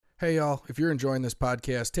Hey, y'all, if you're enjoying this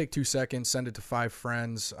podcast, take 2 seconds, send it to 5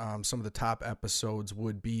 friends. Some of the top episodes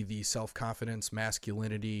would be the self-confidence,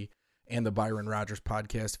 masculinity, and the Byron Rogers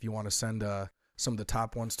podcast if you want to send some of the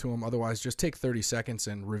top ones to them. Otherwise, just take 30 seconds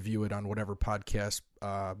and review it on whatever podcast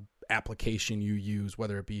application you use,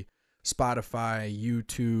 whether it be Spotify,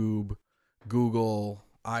 YouTube, Google,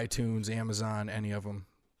 iTunes, Amazon, any of them.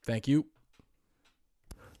 Thank you.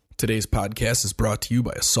 Today's podcast is brought to you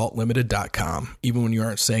by AssaultLimited.com. Even when you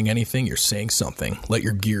aren't saying anything, you're saying something. Let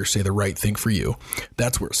your gear say the right thing for you.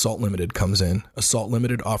 That's where Assault Limited comes in. Assault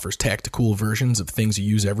Limited offers tactical versions of things you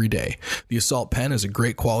use every day. The Assault Pen is a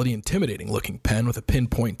great quality, intimidating-looking pen with a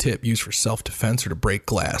pinpoint tip used for self-defense or to break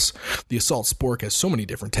glass. The Assault Spork has so many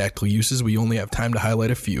different tactical uses, we only have time to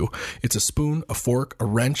highlight a few. It's a spoon, a fork, a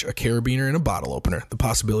wrench, a carabiner, and a bottle opener. The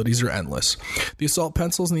possibilities are endless. The Assault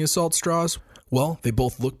Pencils and the Assault Straws, well, they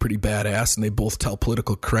both look pretty badass, and they both tell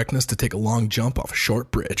political correctness to take a long jump off a short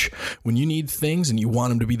bridge. When you need things and you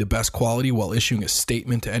want them to be the best quality while issuing a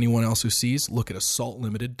statement to anyone else who sees, look at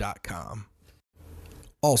AssaultLimited.com.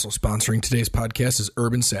 Also sponsoring today's podcast is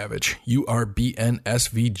Urban Savage,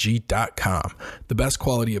 URBNSVG.com. The best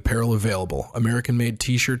quality apparel available. American-made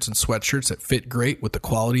t-shirts and sweatshirts that fit great with the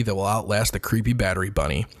quality that will outlast the creepy battery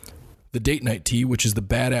bunny. The Date Night Tee, which is the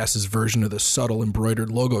badasses version of the subtle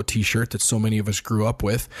embroidered logo t-shirt that so many of us grew up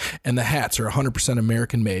with. And the hats are 100%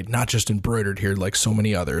 American-made, not just embroidered here like so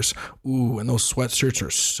many others. Ooh, and those sweatshirts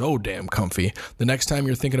are so damn comfy. The next time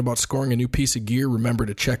you're thinking about scoring a new piece of gear, remember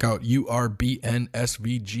to check out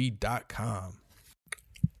URBNSVG.com.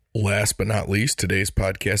 Last but not least, today's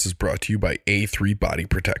podcast is brought to you by A3 Body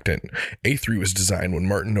Protectant. A3 was designed when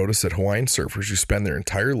Martin noticed that Hawaiian surfers who spend their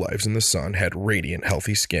entire lives in the sun had radiant,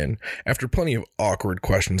 healthy skin. After plenty of awkward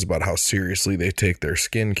questions about how seriously they take their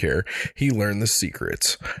skin care, he learned the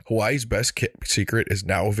secrets. Hawaii's best secret is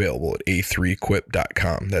now available at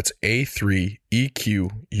A3Quip.com. That's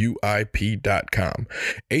A3EQUIP.com.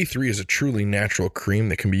 A3 is a truly natural cream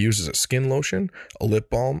that can be used as a skin lotion, a lip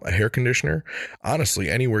balm, a hair conditioner, honestly,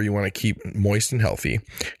 anywhere you want to keep moist and healthy.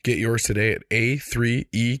 Get yours today at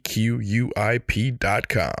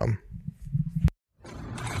A3EQUIP.com.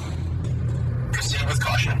 Proceed with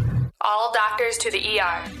caution. All doctors to the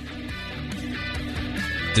ER.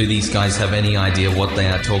 Do these guys have any idea what they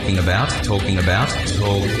are talking about?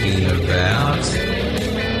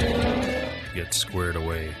 Get squared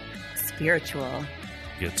away. Spiritual.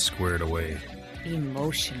 Get squared away.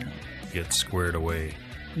 Emotional. Get squared away.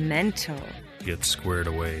 Mental. Get squared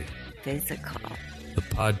away. Physical. The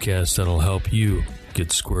podcast that'll help you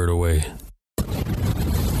get squared away.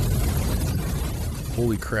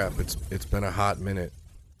 Holy crap, it's been a hot minute.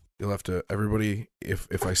 You'll have to, everybody,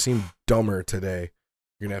 if I seem dumber today,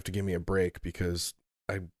 you're gonna have to give me a break because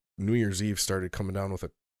New Year's Eve started coming down with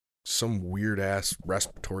some weird ass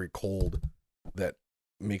respiratory cold that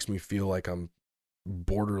makes me feel like I'm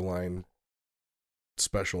borderline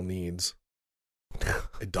special needs.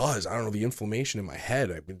 It does. I don't know, the inflammation in my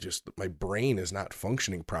head. My brain is not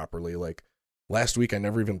functioning properly. Like last week, I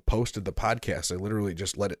never even posted the podcast. I literally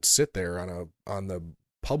just let it sit there on the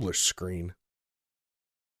publish screen.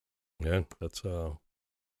 Yeah, that's a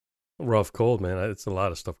rough cold, man. It's a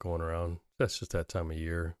lot of stuff going around. That's just that time of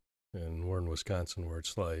year. And we're in Wisconsin where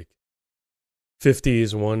it's like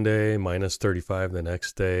 50s one day, minus 35 the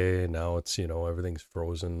next day. Now it's, everything's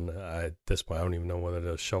frozen. At this point, I don't even know whether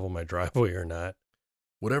to shovel my driveway or not.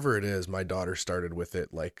 Whatever it is, my daughter started with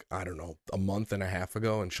it like, I don't know, a month and a half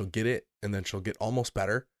ago, and she'll get it, and then she'll get almost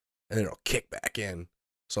better, and then it'll kick back in.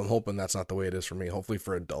 So I'm hoping that's not the way it is for me. Hopefully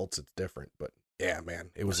for adults, it's different. But yeah,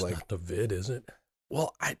 man, it was That's like not the vid, is it?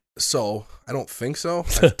 Well, I don't think so.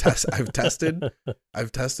 I've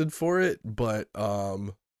tested for it, but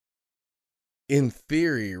in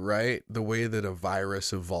theory, right, the way that a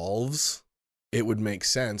virus evolves, it would make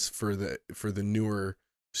sense for the newer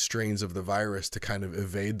strains of the virus to kind of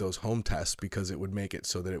evade those home tests because it would make it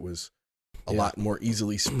so that it was a lot more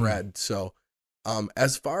easily spread. So,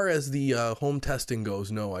 as far as the home testing goes,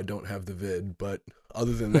 no, I don't have the vid, but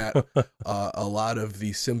other than that, a lot of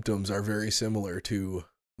the symptoms are very similar to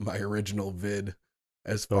my original vid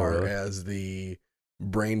as far as the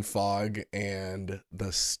brain fog and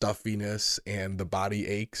the stuffiness and the body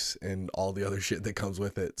aches and all the other shit that comes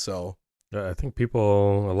with it. So I think a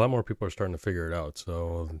lot more people are starting to figure it out.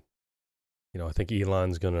 So, I think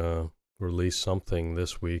Elon's going to release something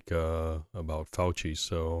this week about Fauci.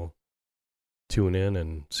 So tune in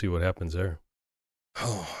and see what happens there.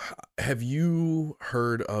 Oh, have you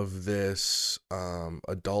heard of this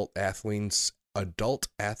adult athlete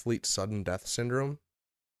sudden death syndrome?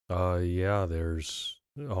 Yeah, there's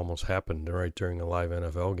almost happened right during a live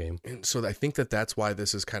NFL game. And so I think that's why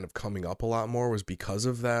this is kind of coming up a lot more, was because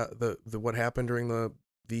of that, the what happened during the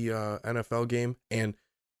NFL game. And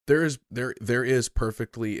there is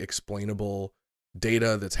perfectly explainable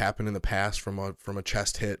data that's happened in the past from a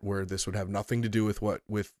chest hit where this would have nothing to do with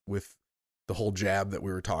with the whole jab that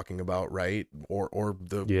we were talking about, right? Or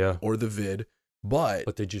the vid.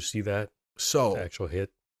 But did you see that actual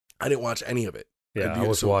hit? I didn't watch any of it. Yeah, I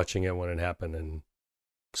was watching it when it happened, and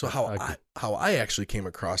so how I actually came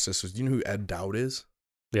across this was, do you know who Ed Dowd is?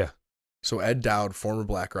 Yeah. So Ed Dowd, former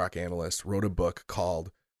BlackRock analyst, wrote a book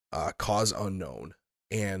called Cause Unknown.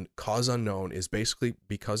 And Cause Unknown is basically,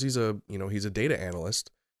 because he's a data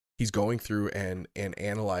analyst, he's going through and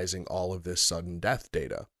analyzing all of this sudden death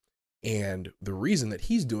data. And the reason that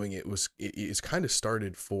he's doing it is kind of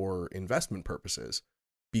started for investment purposes,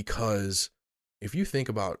 because if you think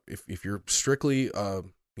about, if you're strictly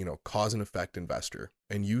cause and effect investor,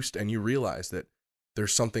 and you realize that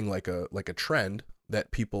there's something like a trend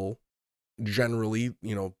that people generally,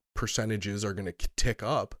 percentages are going to tick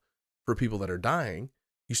up for people that are dying,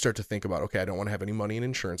 you start to think about, okay, I don't want to have any money in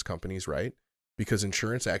insurance companies, right? Because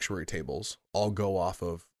insurance actuary tables all go off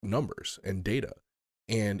of numbers and data.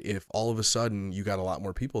 And if all of a sudden you got a lot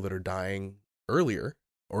more people that are dying earlier,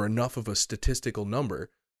 or enough of a statistical number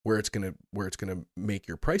where it's going to make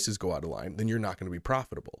your prices go out of line, then you're not going to be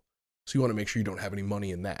profitable. So you want to make sure you don't have any money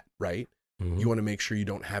in that, right? Mm-hmm. You want to make sure you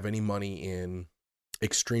don't have any money in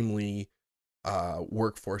extremely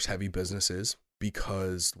workforce heavy businesses,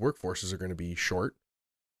 because workforces are going to be short.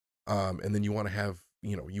 And then you want to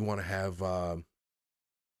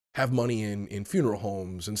have money in funeral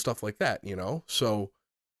homes and stuff like that, So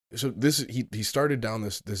this, he started down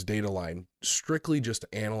this data line, strictly just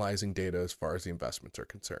analyzing data as far as the investments are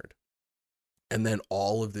concerned. And then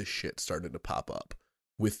all of this shit started to pop up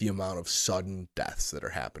with the amount of sudden deaths that are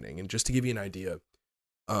happening. And just to give you an idea,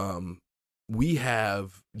 we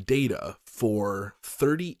have data for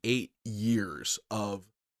 38 years of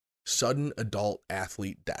sudden adult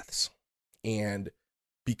athlete deaths. And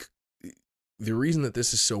the reason that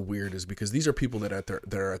this is so weird is because these are people that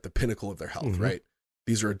are at the pinnacle of their health, mm-hmm. right?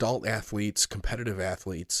 These are adult athletes, competitive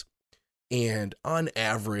athletes. And on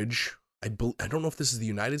average, I don't know if this is the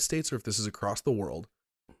United States or if this is across the world,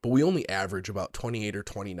 but we only average about 28 or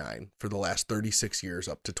 29 for the last 36 years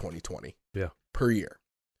up to 2020 per year.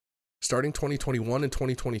 Starting 2021 and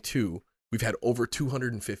 2022, we've had over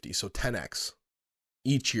 250, so 10x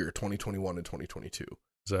each year, 2021 and 2022.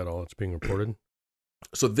 Is that all that's being reported?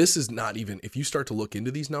 So this is not even, if you start to look into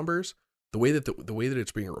these numbers, the way that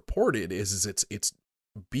it's being reported is it's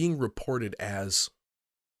being reported as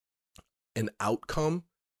an outcome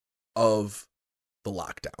of the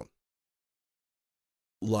lockdown.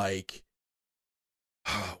 Like,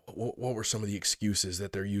 what were some of the excuses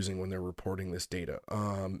that they're using when they're reporting this data?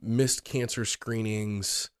 Missed cancer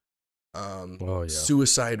screenings,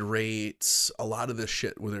 suicide rates, a lot of this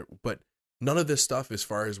shit. But none of this stuff, as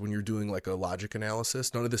far as when you're doing like a logic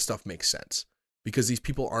analysis, none of this stuff makes sense, because these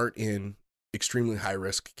people aren't in extremely high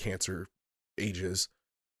risk cancer ages.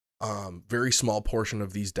 Very small portion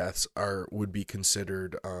of these deaths would be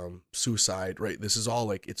considered suicide, right? This is all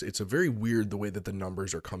like, it's a very weird the way that the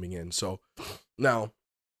numbers are coming in. So now,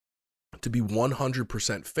 to be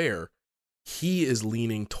 100% fair, he is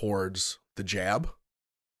leaning towards the jab.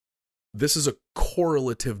 This is a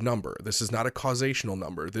correlative number. This is not a causational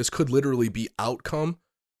number. This could literally be outcome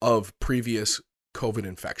of previous COVID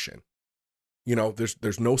infection.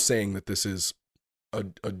 There's no saying that this is a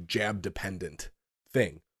jab dependent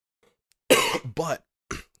thing. But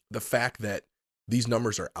the fact that these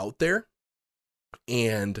numbers are out there,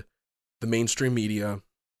 and the mainstream media,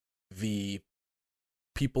 the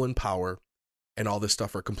people in power, and all this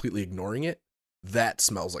stuff are completely ignoring it, that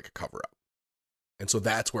smells like a cover-up. And so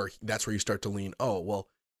that's where you start to lean, oh, well,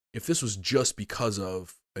 if this was just because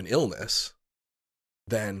of an illness,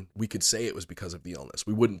 then we could say it was because of the illness.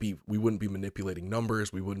 We wouldn't be manipulating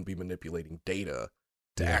numbers. We wouldn't be manipulating data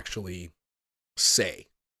to actually say,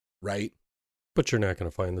 right? But you're not going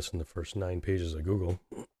to find this in the first 9 pages of Google.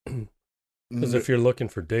 Because if you're looking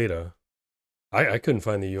for data, I couldn't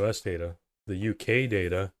find the U.S. data. The U.K.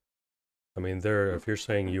 data, I mean, if you're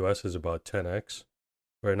saying U.S. is about 10x,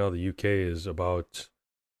 right now the U.K. is about,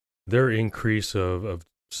 their increase of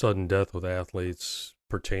sudden death with athletes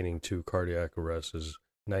pertaining to cardiac arrest is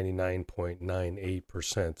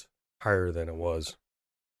 99.98% higher than it was.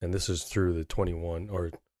 And this is through the 21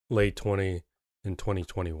 or late 20 and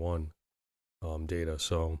 2021 data.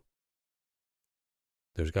 So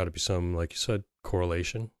there's got to be some, like you said,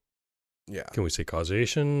 correlation. Yeah. Can we say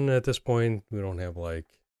causation at this point? We don't have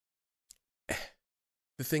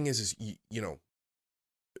the thing is you know,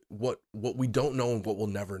 what we don't know and what we'll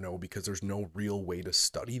never know, because there's no real way to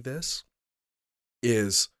study this,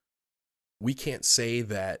 is we can't say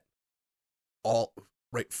that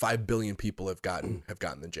 5 billion people have gotten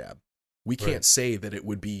the jab. We can't say that it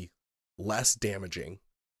would be less damaging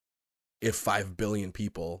if 5 billion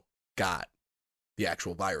people got the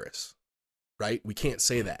actual virus, right? We can't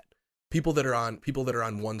say that. People that are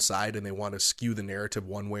on one side and they want to skew the narrative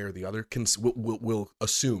one way or the other will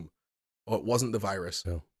assume, oh, it wasn't the virus.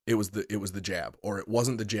 Yeah. It was the jab, or it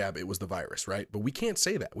wasn't the jab, it was the virus, right? But we can't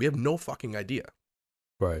say that. We have no fucking idea.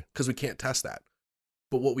 Right. Because we can't test that.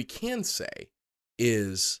 But what we can say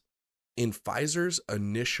is, in Pfizer's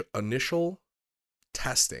initial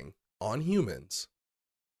testing on humans,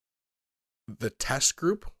 the test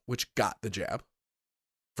group, which got the jab,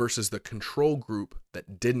 versus the control group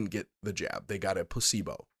that didn't get the jab, they got a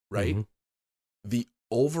placebo, right? Mm-hmm. The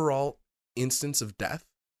overall instance of death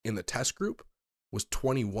in the test group was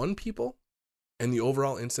 21 people, and the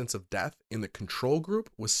overall instance of death in the control group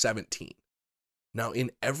was 17. Now,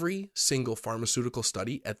 in every single pharmaceutical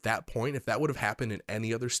study at that point, if that would have happened in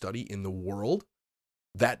any other study in the world,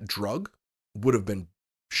 that drug would have been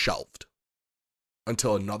shelved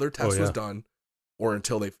until another test was done, or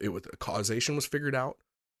until causation was figured out,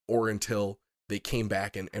 or until they came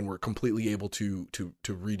back and were completely able to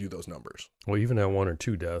redo those numbers. Well, even at 1 or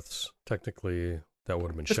 2 deaths, technically that would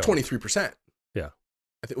have been That's shelved. 23%. Yeah.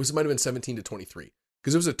 I think it might have been 17 to 23,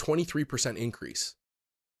 because it was a 23% increase.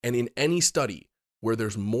 And in any study where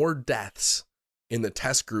there's more deaths in the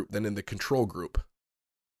test group than in the control group,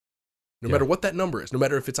 no matter what that number is, no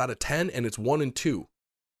matter if it's out of 10 and it's 1 and 2,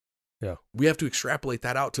 we have to extrapolate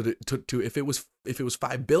that out to if it was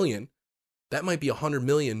 5 billion, that might be 100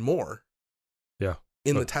 million more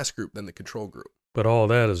in the test group than the control group. But all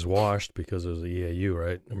that is washed because of the EAU,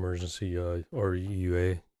 right? Emergency or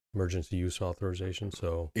EUA, emergency use authorization.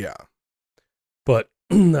 So yeah. But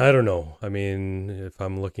I don't know. I mean, if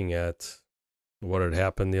I'm looking at what had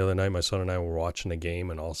happened the other night, my son and I were watching a game,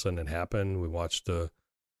 and all of a sudden it happened. We watched the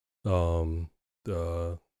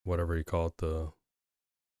whatever you call it, the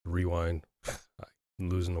rewind. I'm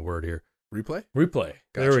losing the word here. Replay. Gotcha.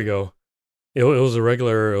 There we go. It was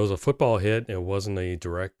a football hit. It wasn't a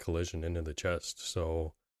direct collision into the chest.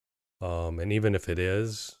 So, and even if it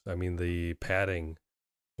is, I mean, the padding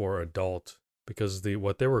for adult, because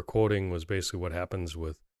what they were quoting was basically what happens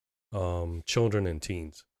with children and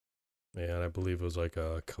teens. And I believe it was like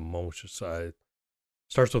a commotion side.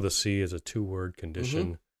 Starts with a C, as a 2-word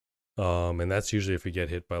condition. Mm-hmm. And that's usually if you get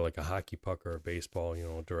hit by like a hockey puck or a baseball,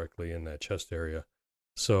 directly in that chest area.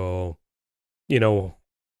 So, I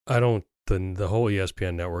don't, the whole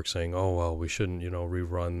ESPN network saying, oh, well, we shouldn't,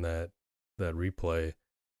 rerun that replay.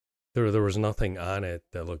 There was nothing on it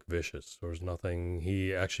that looked vicious. There was nothing.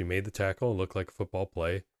 He actually made the tackle. It looked like a football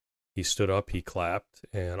play. He stood up, he clapped,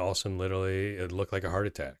 and all of a sudden, literally, it looked like a heart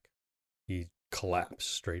attack. He collapsed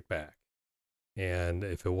straight back. And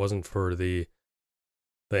if it wasn't for the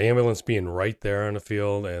ambulance being right there on the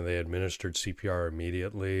field and they administered CPR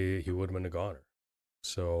immediately, he would have been a goner.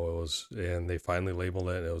 So it was, and they finally labeled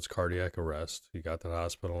it. It was cardiac arrest. He got to the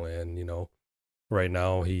hospital, and right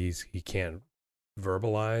now he can't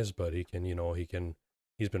verbalize, but he can.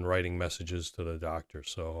 He's been writing messages to the doctor.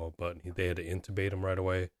 So, but they had to intubate him right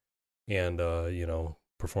away, and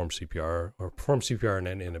perform CPR and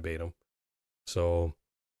then intubate him. So,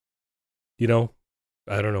 I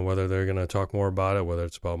don't know whether they're going to talk more about it, whether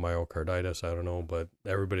it's about myocarditis, I don't know, but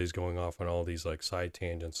everybody's going off on all these like side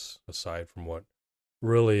tangents aside from what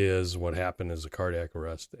really is what happened is a cardiac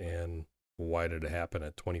arrest, and why did it happen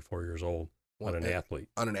at 24 years old on an athlete?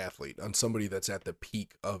 On somebody that's at the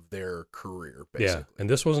peak of their career, basically. Yeah, and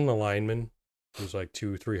this wasn't a lineman who's like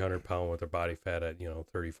 200-300 pound with their body fat at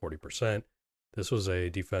 30-40%. This was a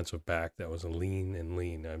defensive back that was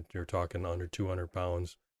lean. You're talking under 200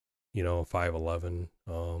 pounds, 5'11",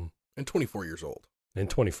 and 24 years old. And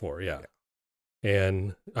 24, yeah.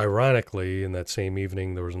 And ironically, in that same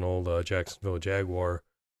evening, there was an old Jacksonville Jaguar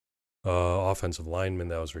offensive lineman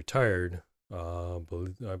that was retired. I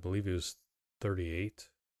believe he was 38,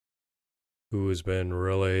 who has been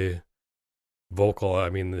really vocal. I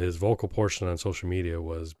mean, his vocal portion on social media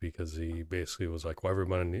was because he basically was like, well,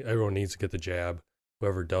 everyone needs to get the jab.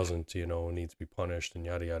 Whoever doesn't, needs to be punished, and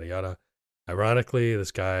yada, yada, yada. Ironically,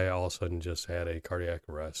 this guy all of a sudden just had a cardiac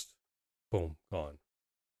arrest. Boom, gone.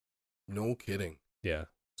 No kidding. Yeah.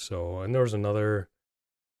 So, and there was another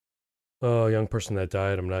young person that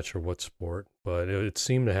died. I'm not sure what sport, but it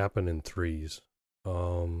seemed to happen in threes.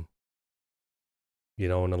 In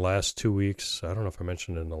the last 2 weeks, I don't know if I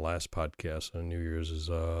mentioned it in the last podcast on New Year's, is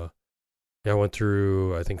Yeah, I went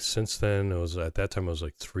through, I think since then, at that time, it was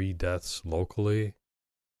like 3 deaths locally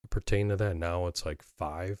pertain to that. Now it's like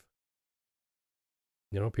 5.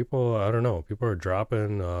 People, I don't know, people are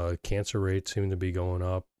dropping. Cancer rates seem to be going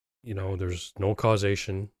up. There's no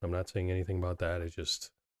causation. I'm not saying anything about that. It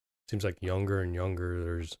just seems like younger and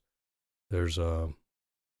younger. There's a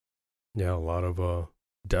lot of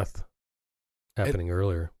death happening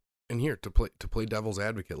earlier. And here, to play devil's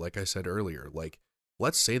advocate, like I said earlier, like,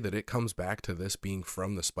 let's say that it comes back to this being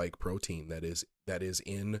from the spike protein that is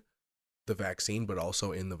in the vaccine, but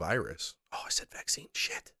also in the virus. Oh, I said vaccine.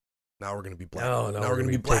 Shit. Now we're going to be black. No, now we're going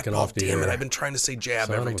to be black. Off the Damn air. it. I've been trying to say jab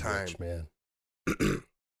Son every of a time. bitch, man.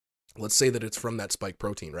 Let's say that it's from that spike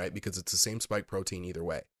protein, right? Because it's the same spike protein either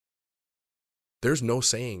way. There's no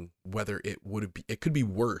saying whether it could be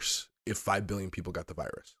worse if 5 billion people got the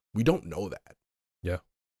virus. We don't know that. Yeah.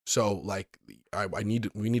 So, like, we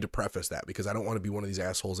need to preface that, because I don't want to be one of these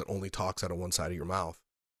assholes that only talks out of one side of your mouth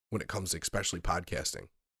when it comes to especially podcasting.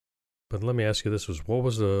 But let me ask you this: what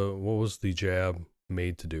was the jab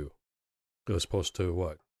made to do? It was supposed to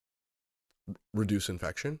what? Reduce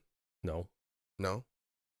infection? No.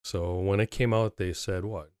 So when it came out, they said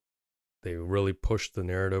what? They really pushed the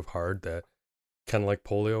narrative hard that kind of like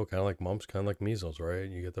polio, kind of like mumps, kind of like measles, right?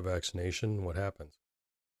 You get the vaccination, what happens?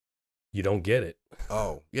 You don't get it.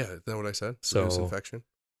 Oh, yeah. Is that what I said? So, reduce infection?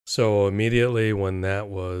 So immediately when that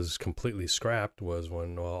was completely scrapped was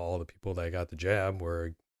when all the people that got the jab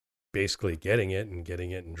were basically getting it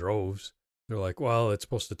in droves. They're like, well, it's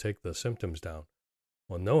supposed to take the symptoms down.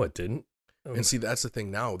 Well, no, it didn't. And see, that's the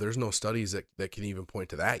thing now. There's no studies that can even point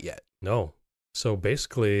to that yet. No. So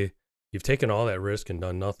basically, you've taken all that risk and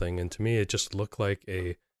done nothing. And to me, it just looked like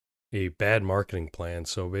a bad marketing plan.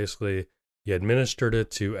 So basically, you administered it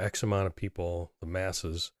to X amount of people, the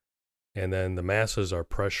masses, and then the masses are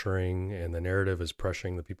pressuring, and the narrative is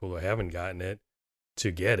pressuring the people who haven't gotten it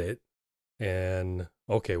to get it. And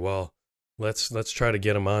okay, well, let's try to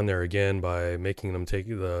get them on there again by making them take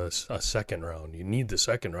a second round. You need the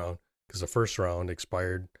second round because the first round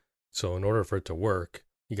expired. So in order for it to work,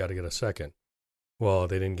 you got to get a second. Well,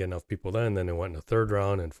 they didn't get enough people then they went in a third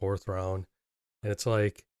round and fourth round. And it's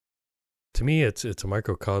like, to me, it's a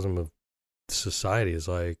microcosm of society. Is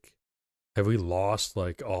like, have we lost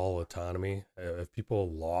like all autonomy? Have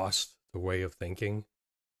people lost the way of thinking?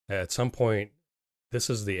 At some point, this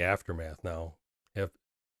is the aftermath now.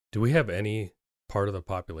 Do we have any part of the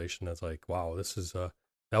population that's like, wow, that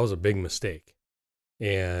was a big mistake,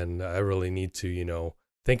 and I really need to,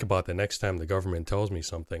 think about the next time the government tells me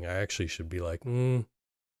something, I actually should be like,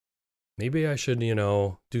 maybe I should,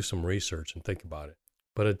 do some research and think about it.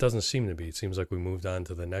 But it doesn't seem to be. It seems like we moved on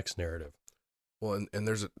to the next narrative. Well, and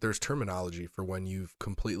there's terminology for when you've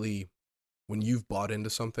bought into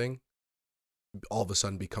something, all of a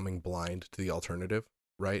sudden becoming blind to the alternative,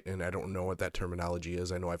 right? And I don't know what that terminology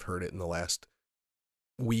is. I know I've heard it in the last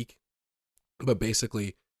week, but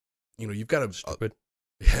basically, you've got Stupid.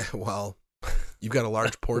 You've got a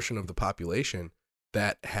large portion of the population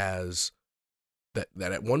that has that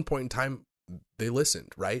at one point in time they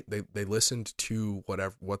listened, right? They listened to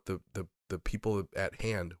what the people at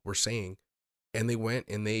hand were saying, and they went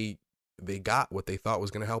and they got what they thought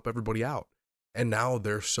was going to help everybody out. And now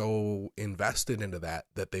they're so invested into that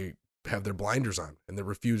they have their blinders on and they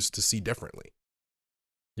refuse to see differently.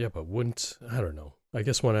 Yeah, but I don't know. I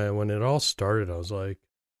guess when it all started, I was like,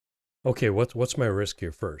 okay, what's my risk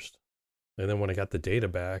here first? And then when I got the data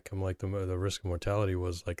back, I'm like, the risk of mortality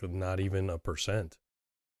was like not even 1%.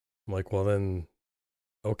 I'm like, well then,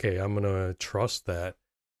 okay, I'm going to trust that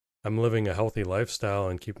I'm living a healthy lifestyle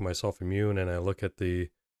and keeping myself immune. And I look at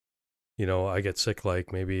I get sick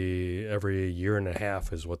like maybe every year and a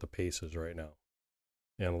half is what the pace is right now.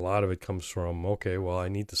 And a lot of it comes from, okay, well, I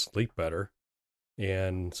need to sleep better.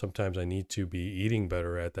 And sometimes I need to be eating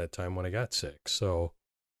better at that time when I got sick. So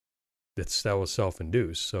that was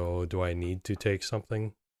self-induced. So do I need to take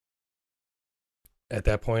something? At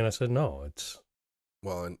that point, I said, no,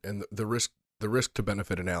 Well, and the risk to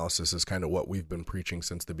benefit analysis is kind of what we've been preaching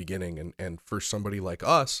since the beginning. And for somebody like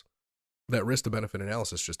us, that risk to benefit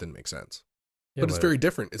analysis just didn't make sense. yeah, But it's very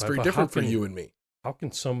different. It's very different for can- you and me. How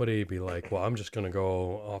can somebody be like, well, I'm just going to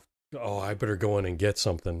go off. Oh, I better go in and get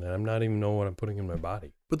something. And I'm not even know what I'm putting in my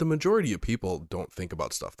body. But the majority of people don't think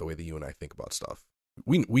about stuff the way that you and I think about stuff.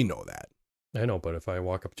 We know that. I know, but if I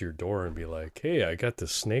walk up to your door and be like, hey, I got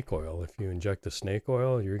this snake oil. If you inject the snake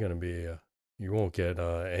oil, you're going to be, you won't get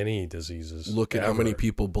any diseases. Look at how ever. many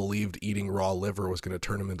people believed eating raw liver was going to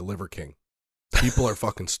turn them into Liver King. People are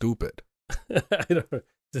fucking stupid. I don't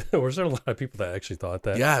know. Was there a lot of people that actually thought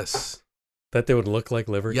that? Yes. That they would look like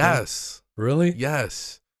Liver King? Yes. Really?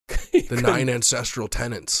 Yes. The 9 ancestral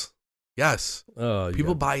tenets. Yes. People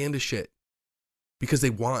yeah. buy into shit because they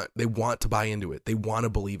want to buy into it. They want to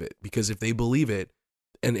believe it, because if they believe it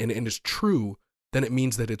and it's true, then it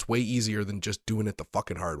means that it's way easier than just doing it the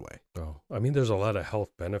fucking hard way. Oh, I mean, there's a lot of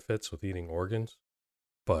health benefits with eating organs,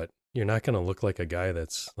 but you're not going to look like a guy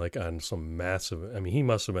that's like on some massive, I mean, he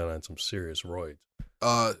must have been on some serious roids.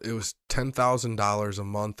 It was $10,000 a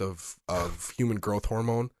month of human growth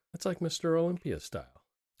hormone. That's like Mr. Olympia style.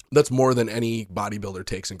 That's more than any bodybuilder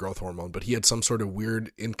takes in growth hormone, but he had some sort of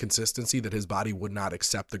weird inconsistency that his body would not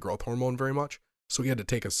accept the growth hormone very much. So he had to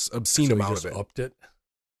take an obscene So he amount just of it. upped it.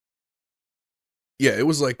 Yeah, it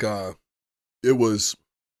was like was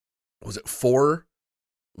it 4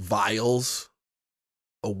 vials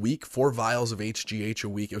a week, 4 vials of HGH a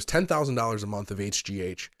week. It was $10,000 a month of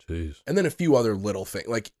HGH. Jeez. And then a few other little things.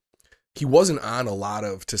 Like, he wasn't on a lot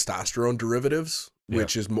of testosterone derivatives,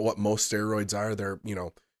 which is what most steroids are. They're,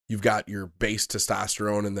 you've got your base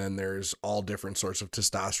testosterone, and then there's all different sorts of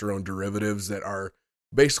testosterone derivatives that are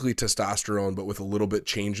basically testosterone, but with a little bit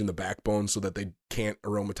change in the backbone so that they can't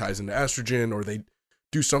aromatize into estrogen, or they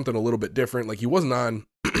do something a little bit different. Like, he wasn't on,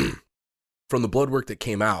 from the blood work that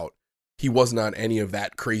came out, he wasn't on any of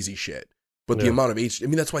that crazy shit. But the amount of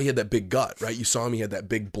that's why he had that big gut, right? You saw him, he had that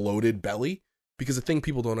big bloated belly. Because the thing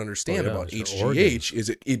people don't understand about HGH is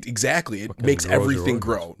it makes everything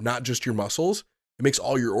grow, not just your muscles. It makes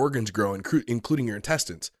all your organs grow, including your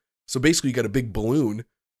intestines. So basically, you got a big balloon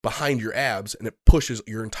behind your abs, and it pushes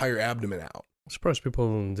your entire abdomen out. I'm surprised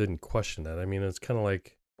people didn't question that. I mean, it's kind of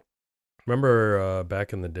like, remember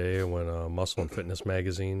back in the day when Muscle and Fitness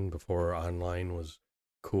magazine, before online was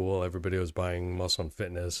cool, everybody was buying Muscle and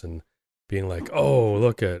Fitness and being like, oh,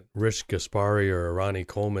 look at Rich Gaspari or Ronnie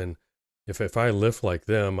Coleman. If I lift like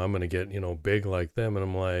them, I'm going to get, big like them. And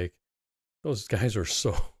I'm like, those guys are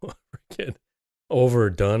so freaking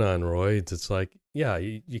overdone on roids. It's like, yeah,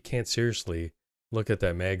 you can't seriously look at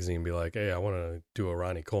that magazine and be like, hey, I want to do a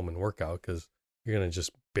Ronnie Coleman workout, because you're going to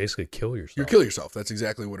just basically kill yourself. You kill yourself. That's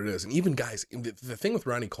exactly what it is. And even guys, the thing with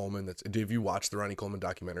Ronnie Coleman, have you watched the Ronnie Coleman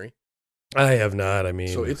documentary? I have not. I mean,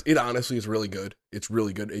 so it honestly is really good. It's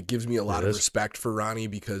really good. It gives me a lot of respect for Ronnie,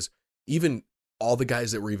 because even all the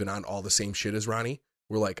guys that were even on all the same shit as Ronnie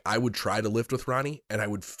were like, I would try to lift with Ronnie and I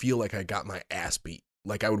would feel like I got my ass beat.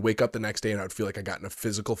 Like, I would wake up the next day and I would feel like I got in a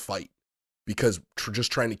physical fight because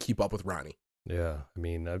just trying to keep up with Ronnie. Yeah. I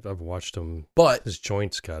mean, I've watched him, but his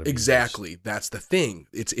joints got to exactly. That's the thing.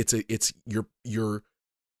 It's you're,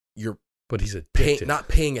 but he's not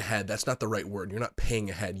paying ahead. That's not the right word. You're not paying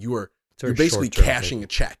ahead. You're basically cashing a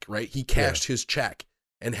check, right? He cashed his check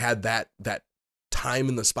and had that time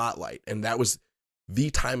in the spotlight. And that was the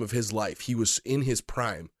time of his life. He was in his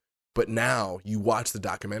prime, but now you watch the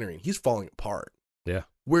documentary and he's falling apart. Yeah.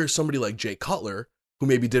 Whereas somebody like Jay Cutler, who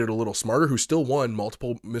maybe did it a little smarter, who still won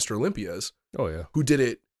multiple Mr. Olympias. Oh yeah. Who did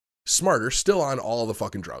it smarter, still on all the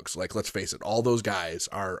fucking drugs. Like, let's face it, all those guys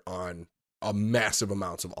are on a massive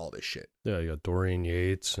amounts of all this shit. Yeah, you got Dorian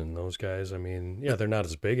Yates and those guys. I mean, yeah, they're not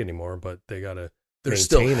as big anymore, but they got to they're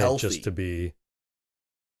still healthy. Just to be.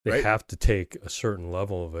 They right? have to take a certain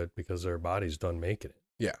level of it because their body's done making it.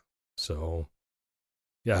 Yeah. So,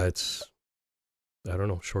 yeah, it's, I don't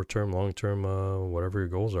know, short term, long term, whatever your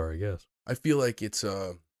goals are, I guess. I feel like it's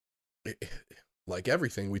like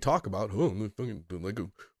everything we talk about. Oh,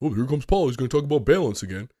 here comes Paul. He's going to talk about balance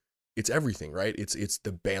again. It's everything, right? It's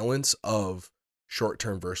the balance of short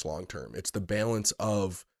term versus long term. It's the balance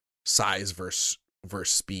of size versus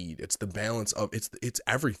speed. It's the balance of it's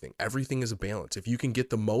everything. Everything is a balance. If you can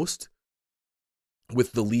get the most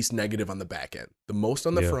with the least negative on the back end, the most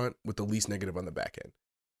on the front with the least negative on the back end.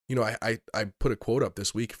 You know, I put a quote up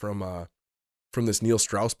this week from this Neil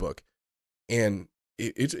Strauss book, and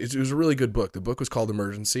it was a really good book. The book was called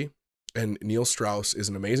Emergency, and Neil Strauss is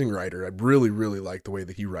an amazing writer. I really, really like the way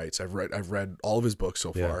that he writes. I've read all of his books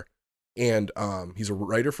so far, and he's a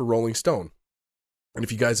writer for Rolling Stone. And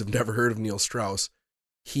if you guys have never heard of Neil Strauss,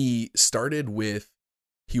 he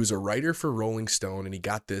was a writer for Rolling Stone, and he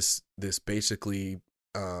got this basically,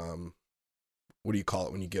 what do you call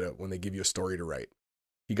it when they give you a story to write?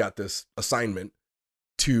 He got this assignment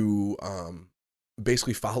to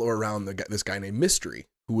basically follow around this guy named Mystery,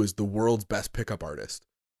 who was the world's best pickup artist.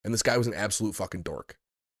 And this guy was an absolute fucking dork.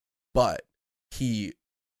 But he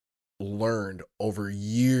learned over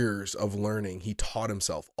years of learning. He taught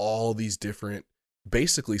himself all these different,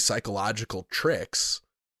 basically psychological tricks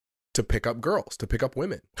to pick up girls, to pick up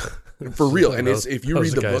women, for real. And if you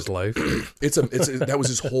read the book, life. that was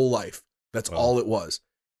his whole life. That's all it was.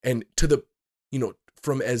 And to the,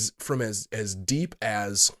 from as deep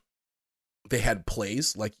as they had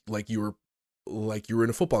plays, like you were like you were in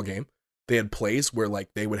a football game. They had plays where like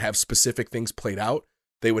they would have specific things played out.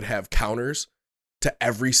 They would have counters to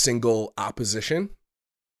every single opposition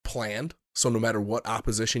planned. So no matter what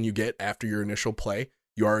opposition you get after your initial play,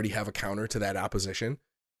 you already have a counter to that opposition.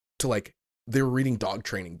 To like, they were reading dog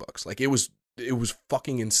training books. Like it was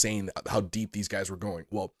fucking insane how deep these guys were going.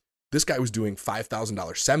 Well, this guy was doing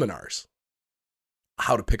 $5,000 seminars,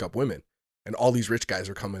 how to pick up women. And all these rich guys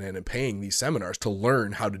are coming in and paying these seminars to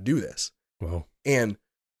learn how to do this. Wow. And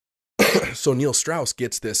so Neil Strauss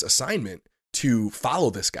gets this assignment to follow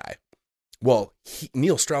this guy. Well,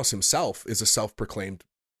 Neil Strauss himself is a self-proclaimed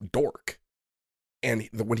dork. And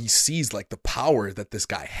when he sees like the power that this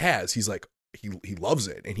guy has, he's like, he loves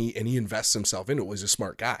it. And he invests himself into it. He's a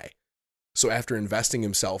smart guy. So after investing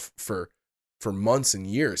himself for months and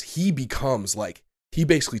years, he becomes like, he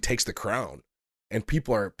basically takes the crown. And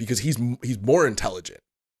people are, because he's more intelligent.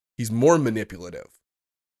 He's more manipulative.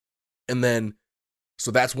 And then,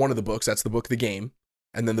 so that's one of the books. That's the book, The Game.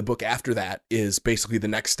 And then the book after that is basically the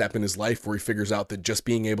next step in his life where he figures out that just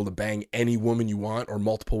being able to bang any woman you want or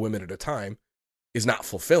multiple women at a time is not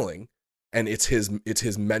fulfilling. And it's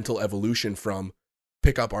his mental evolution from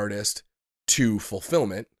pickup artist to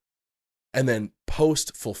fulfillment. And then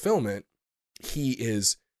post fulfillment, he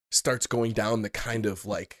starts going down the kind of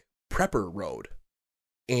like prepper road.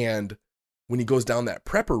 And when he goes down that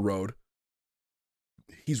prepper road,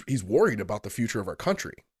 he's worried about the future of our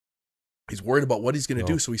country. He's worried about what he's going to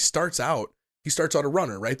do. So he starts out a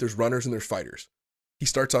runner, right? There's runners and there's fighters. He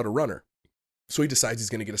starts out a runner. So he decides he's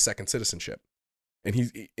going to get a second citizenship. And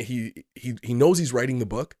he knows he's writing the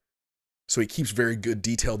book. So he keeps very good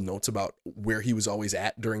detailed notes about where he was always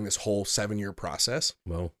at during this whole 7-year process.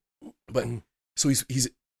 Well, but so he's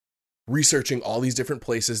researching all these different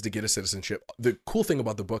places to get a citizenship. The cool thing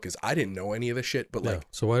about the book is I didn't know any of this shit, but like,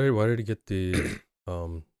 so why did he get the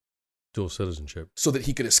dual citizenship? So that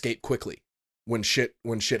he could escape quickly. When shit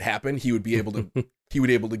happened, he would be able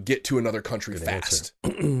to get to another country Good fast.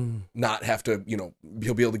 Not have to,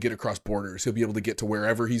 he'll be able to get across borders. He'll be able to get to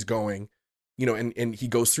wherever he's going, and he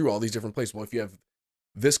goes through all these different places. Well, if you have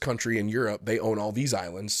this country in Europe, they own all these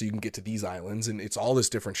islands, so you can get to these islands, and it's all this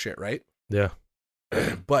different shit, right? Yeah.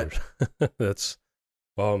 But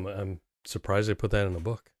I'm surprised they put that in the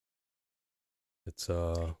book. It's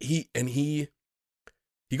he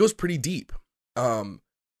goes pretty deep.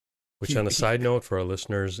 Which on a side note for our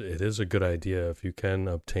listeners, it is a good idea if you can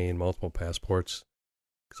obtain multiple passports,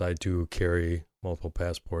 because I do carry multiple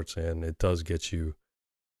passports, and it does get you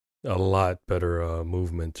a lot better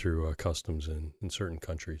movement through customs in certain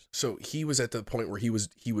countries. So he was at the point where he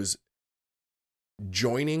was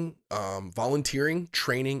joining, volunteering,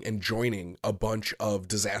 training, and joining a bunch of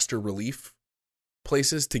disaster relief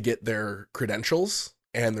places to get their credentials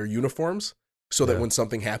and their uniforms so that when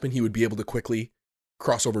something happened, he would be able to quickly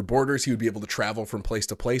cross over borders. He would be able to travel from place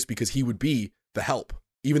to place because he would be the help,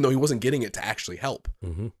 even though he wasn't getting it to actually help.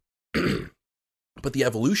 Mm-hmm. But the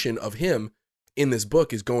evolution of him in this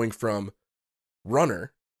book is going from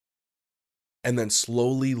runner and then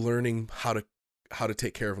slowly learning how to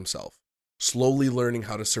take care of himself, slowly learning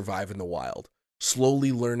how to survive in the wild,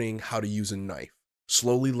 slowly learning how to use a knife,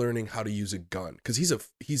 slowly learning how to use a gun. Because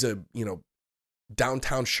he's a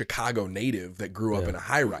downtown Chicago native that grew up in a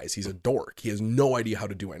high rise. He's a dork. He has no idea how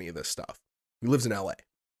to do any of this stuff. He lives in LA.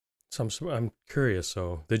 So I'm curious.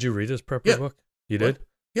 So did you read his prepper book? You did?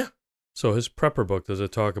 Yeah. So his prepper book, does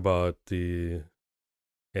it talk about and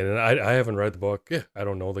I haven't read the book. Yeah. I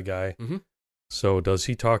don't know the guy. Mm-hmm. So does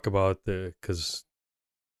he talk about because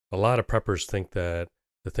a lot of preppers think that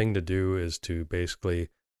the thing to do is to basically,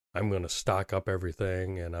 I'm going to stock up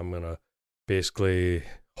everything and I'm going to basically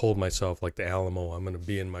hold myself like the Alamo. I'm going to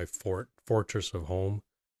be in my fortress of home.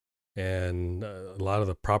 And a lot of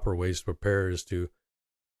the proper ways to prepare is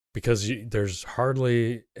because there's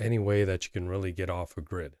hardly any way that you can really get off a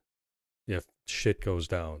grid if shit goes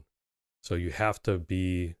down. So you have to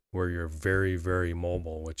be where you're very, very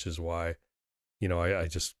mobile, which is why, I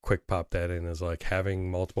just quick pop that in as like having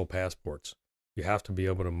multiple passports. You have to be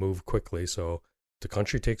able to move quickly. So if the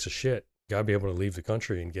country takes a shit, you got to be able to leave the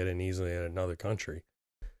country and get in easily in another country.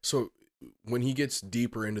 So when he gets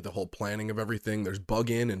deeper into the whole planning of everything, there's bug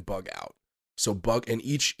in and bug out. So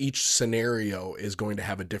each scenario is going to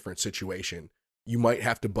have a different situation. You might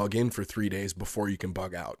have to bug in for 3 days before you can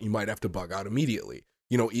bug out. You might have to bug out immediately,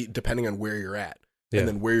 depending on where you're at. Yeah. And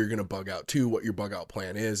then where you're going to bug out to, what your bug out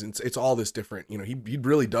plan is. And it's all this different, he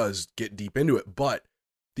really does get deep into it. But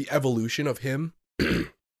the evolution of him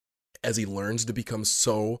as he learns to become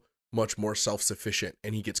so much more self-sufficient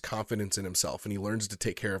and he gets confidence in himself and he learns to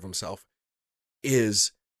take care of himself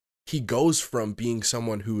is he goes from being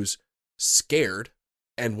someone who's scared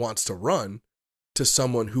and wants to run to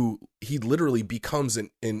someone who he literally becomes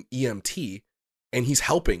an EMT and he's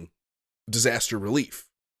helping disaster relief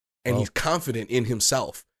and he's confident in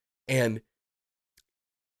himself. And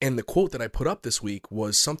the quote that I put up this week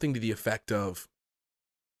was something to the effect of,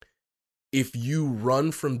 if you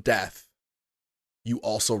run from death, you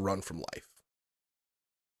also run from life.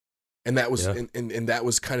 And that was, and that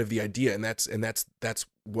was kind of the idea. And that's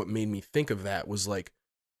what made me think of that, was like,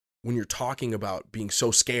 when you're talking about being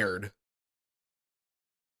so scared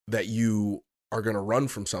that you are going to run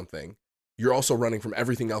from something, you're also running from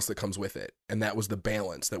everything else that comes with it. And that was the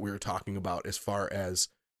balance that we were talking about as far as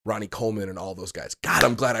Ronnie Coleman and all those guys. God,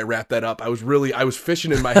 I'm glad I wrapped that up. I was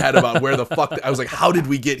fishing in my head about where the fuck, I was like, how did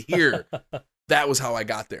we get here? That was how I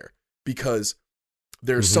got there, because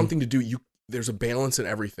there's something to do. There's a balance in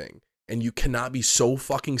everything, and you cannot be so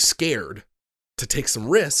fucking scared to take some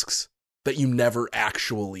risks that you never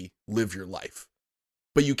actually live your life.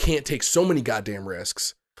 But you can't take so many goddamn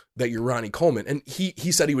risks that you're Ronnie Coleman. And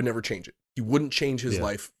he said he would never change it. He wouldn't change his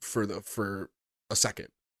life for a second.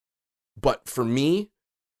 But for me,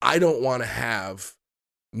 I don't want to have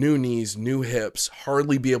new knees, new hips,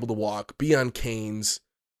 hardly be able to walk, be on canes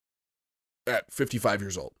at 55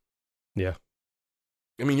 years old. Yeah.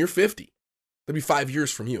 I mean, you're 50. That'd be 5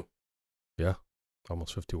 years from you. Yeah.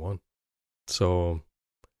 Almost 51. So,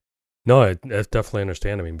 no, I definitely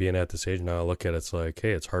understand. I mean, being at this age now, I look at it, it's like,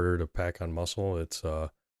 hey, it's harder to pack on muscle. It's,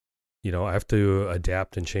 you know, I have to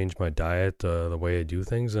adapt and change my diet, the way I do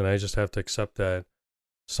things. And I just have to accept that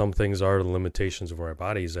some things are the limitations of where my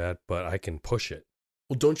body's at, but I can push it.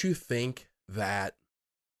 Well, don't you think that,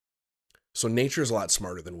 so nature's a lot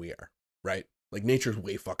smarter than we are, right? Like, nature's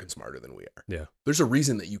way fucking smarter than we are. Yeah. There's a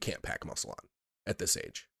reason that you can't pack muscle on at this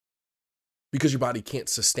age, because your body can't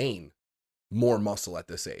sustain more muscle at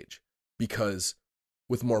this age, because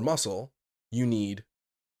with more muscle, you need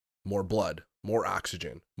more blood, more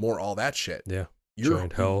oxygen, more all that shit. Yeah.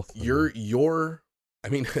 Joint health. I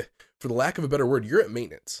mean, for the lack of a better word, you're at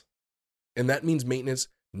maintenance. And that means maintenance,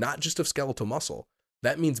 not just of skeletal muscle.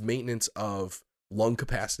 That means maintenance of lung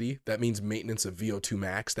capacity. That means maintenance of VO2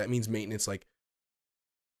 max. That means maintenance, like,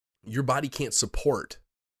 your body can't support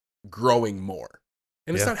growing more.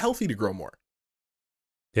 And it's not healthy to grow more.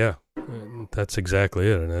 Yeah, that's exactly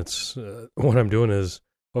it. And that's what I'm doing is,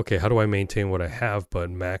 okay, how do I maintain what I have but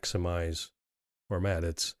maximize where I'm at?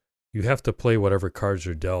 It's, you have to play whatever cards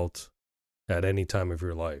are dealt at any time of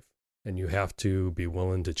your life, and you have to be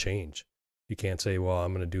willing to change. You can't say, well,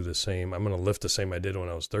 I'm going to do the same. I'm going to lift the same I did when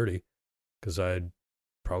I was 30, because I'd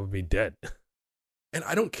probably be dead. And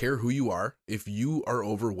I don't care who you are. If you are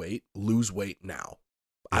overweight, lose weight now.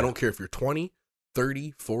 Yeah. I don't care if you're 20,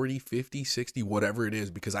 30, 40, 50, 60, whatever it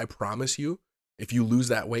is, because I promise you, if you lose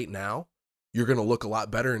that weight now, you're going to look a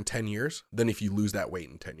lot better in 10 years than if you lose that weight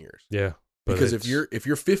in 10 years. Yeah. Because if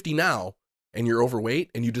you're 50 now and you're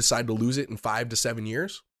overweight and you decide to lose it in 5 to 7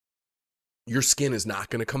 years, your skin is not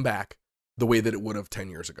going to come back the way that it would have 10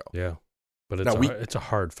 years ago. Yeah. But it's a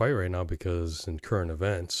hard fight right now, because in current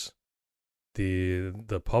events,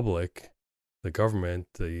 the public, the government,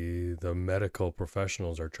 the medical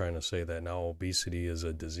professionals are trying to say that now obesity is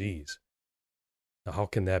a disease. Now, how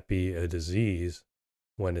can that be a disease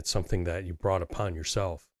when it's something that you brought upon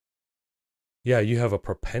yourself? Yeah, you have a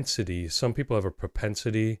propensity. Some people have a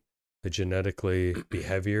propensity to genetically be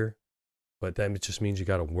heavier, but then it just means you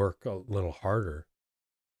got to work a little harder.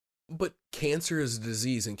 But cancer is a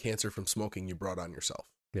disease, and cancer from smoking you brought on yourself.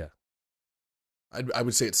 Yeah. I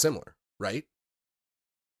would say it's similar, right?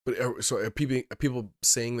 But so are people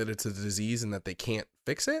saying that it's a disease and that they can't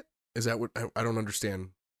fix it? Is that what, I don't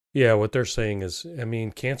understand. Yeah, what they're saying is, I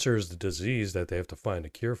mean, cancer is the disease that they have to find a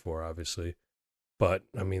cure for, obviously. But,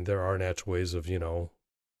 I mean, there are natural ways of,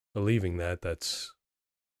 relieving that. That's,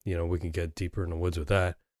 we can get deeper in the woods with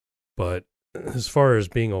that. But as far as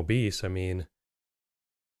being obese, I mean, it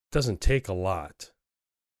doesn't take a lot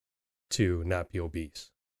to not be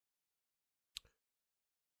obese.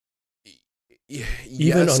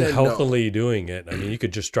 Even unhealthily doing it, I mean, you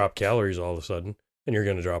could just drop calories all of a sudden and you're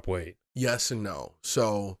going to drop weight. Yes and no.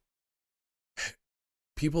 So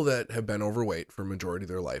people that have been overweight for a majority of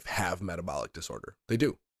their life have metabolic disorder. They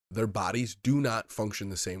do. Their bodies do not function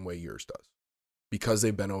the same way yours does because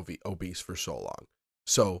they've been obese for so long.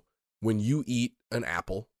 So when you eat an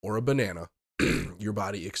apple or a banana, your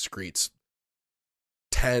body excretes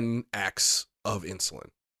 10x of insulin.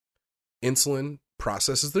 Insulin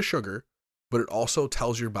processes the sugar, but it also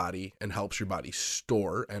tells your body and helps your body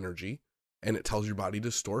store energy, and it tells your body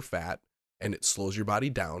to store fat, and it slows your body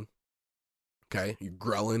down. Okay?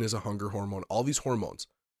 Ghrelin is a hunger hormone. All these hormones,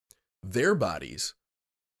 their bodies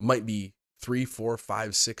might be 3, 4,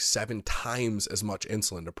 5, 6, 7 times as much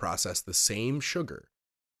insulin to process the same sugar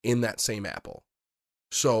in that same apple.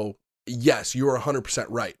 So yes, you're 100%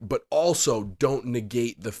 right, but also don't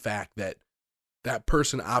negate the fact that that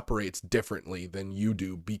person operates differently than you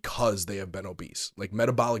do because they have been obese. Like,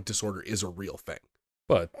 metabolic disorder is a real thing.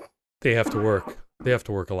 But they have to work. They have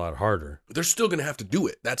to work a lot harder. They're still going to have to do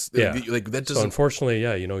it. That's like that doesn't. So unfortunately,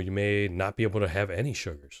 yeah, you may not be able to have any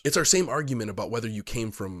sugars. It's our same argument about whether you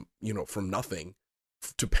came from nothing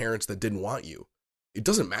to parents that didn't want you. It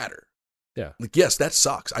doesn't matter. Yeah. Like, yes, that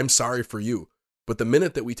sucks. I'm sorry for you. But the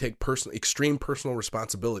minute that we take extreme personal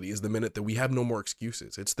responsibility is the minute that we have no more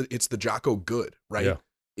excuses. It's the Jocko good, right? Yeah.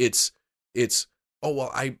 It's oh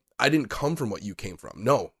well, I didn't come from what you came from.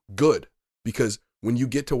 No, good. Because when you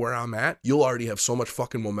get to where I'm at, you'll already have so much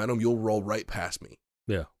fucking momentum, you'll roll right past me.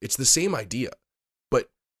 Yeah. It's the same idea. But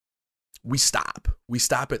we stop. We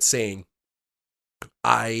stop at saying,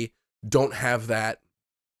 I don't have that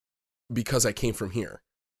because I came from here.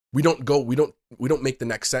 We don't make the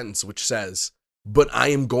next sentence, which says, but I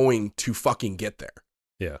am going to fucking get there.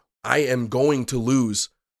 Yeah. I am going to lose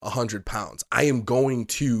 100 pounds. I am going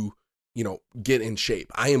to, get in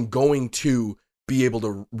shape. I am going to be able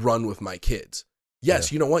to run with my kids.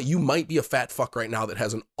 Yes, yeah. You know what? You might be a fat fuck right now that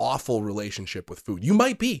has an awful relationship with food. You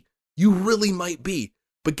might be. You really might be.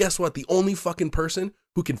 But guess what? The only fucking person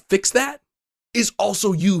who can fix that is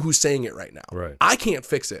also you who's saying it right now. Right. I can't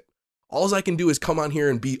fix it. All I can do is come on here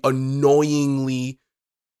and be annoyingly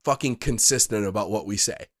fucking consistent about what we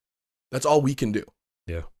say. That's all we can do.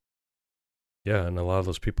 Yeah. Yeah, and a lot of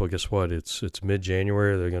those people, guess what? It's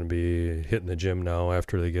mid-January. They're going to be hitting the gym now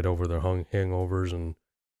after they get over their hangovers and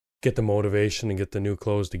get the motivation and get the new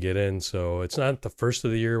clothes to get in. So it's not the first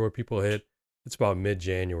of the year where people hit. It's about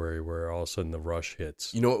mid-January where all of a sudden the rush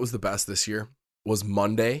hits. You know what was the best this year? Was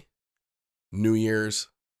Monday, January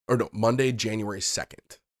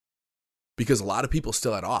 2nd. Because a lot of people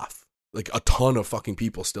still had off. Like, a ton of fucking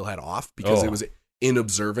people still had off because it was in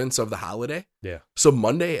observance of the holiday. Yeah. So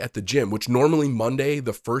Monday at the gym, which normally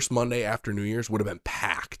the first Monday after New Year's would have been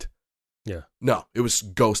packed. Yeah. No, it was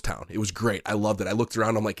ghost town. It was great. I loved it. I looked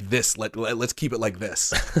around. I'm like, let's keep it like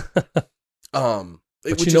this.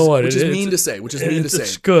 Which is mean to say.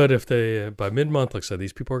 It's good if they, by mid-month, like I said,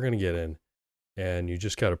 these people are going to get in. And you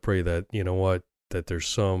just got to pray that, you know what, that there's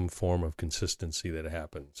some form of consistency that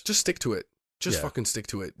happens. Just stick to it. Fucking stick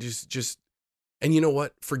to it. Just, and you know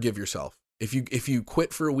what? Forgive yourself. If you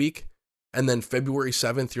quit for a week and then February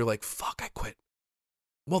 7th, you're like, fuck, I quit.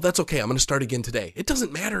 Well, that's okay. I'm going to start again today. It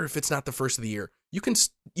doesn't matter if it's not the first of the year. You can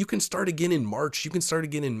start again in March. You can start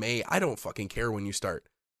again in May. I don't fucking care when you start.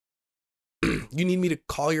 You need me to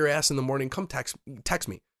call your ass in the morning? Come text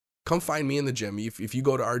me. Come find me in the gym. If you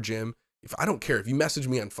go to our gym, I don't care. If you message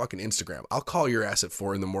me on fucking Instagram, I'll call your ass at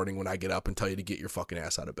 4 a.m. when I get up and tell you to get your fucking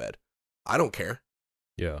ass out of bed. I don't care.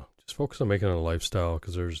 Yeah. Just focus on making it a lifestyle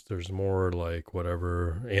because there's more like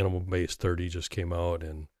whatever Animal-Based 30 just came out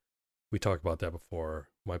and we talked about that before.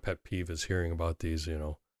 My pet peeve is hearing about these,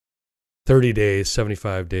 30 days,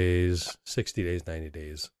 75 days, 60 days, 90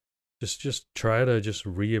 days. Just try to just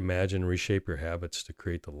reimagine, reshape your habits to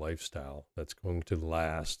create the lifestyle that's going to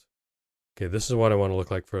last. Okay, this is what I want to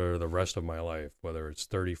look like for the rest of my life, whether it's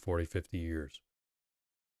 30, 40, 50 years.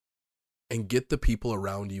 And get the people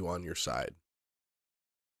around you on your side.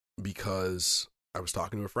 Because I was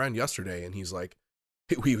talking to a friend yesterday and he's like,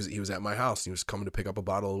 he was at my house. And he was coming to pick up a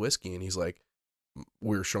bottle of whiskey and he's like,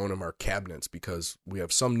 we were showing him our cabinets because we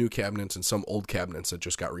have some new cabinets and some old cabinets that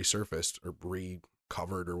just got resurfaced or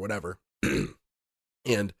recovered or whatever.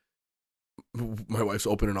 And my wife's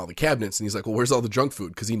opening all the cabinets and he's like, well, where's all the junk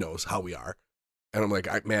food? Because he knows how we are. And I'm like,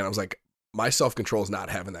 I was like, my self-control is not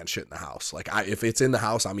having that shit in the house. Like, if it's in the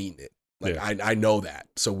house, I'm eating it. Like, yeah. I know that.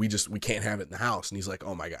 So we can't have it in the house. And he's like,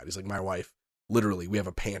 oh my God. He's like, my wife, literally, we have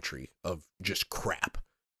a pantry of just crap.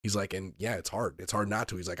 He's like, and yeah, it's hard. It's hard not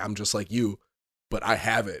to. He's like, I'm just like you, but I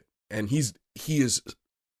have it. And he is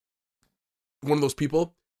one of those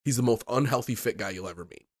people. He's the most unhealthy fit guy you'll ever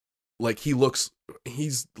meet. Like,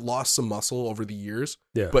 he's lost some muscle over the years,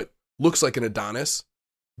 but looks like an Adonis,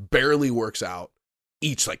 barely works out,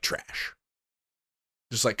 eats like trash.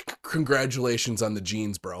 Just like, congratulations on the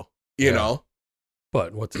genes, bro. You know?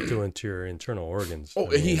 But what's it doing to your internal organs? Oh,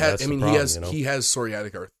 he has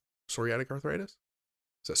psoriatic arthritis.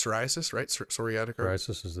 Is that psoriasis, right? Psoriatic arthritis.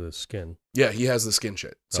 Psoriasis is the skin. Yeah, he has the skin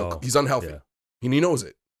shit. So he's unhealthy. Yeah. And he knows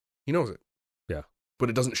it. Yeah. But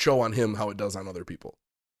it doesn't show on him how it does on other people.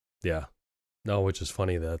 Yeah. No, which is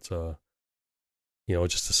funny. That's,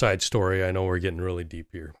 just a side story. I know we're getting really deep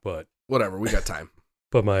here, but. Whatever, we got time.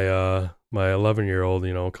 But my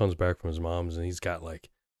 11-year-old, comes back from his mom's and he's got like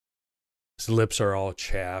his lips are all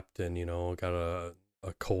chapped and, got a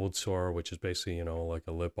cold sore, which is basically, like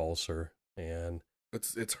a lip ulcer. And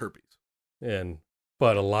It's herpes.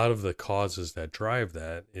 But a lot of the causes that drive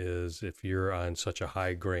that is if you're on such a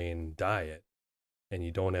high grain diet and you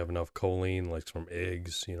don't have enough choline, like from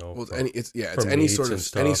eggs, Well, from it's any meats sort and of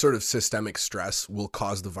stuff. any sort of systemic stress will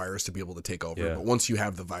cause the virus to be able to take over. Yeah. But once you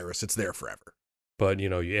have the virus, it's there forever. But,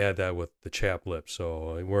 you add that with the chapped lips.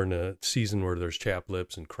 So we're in a season where there's chapped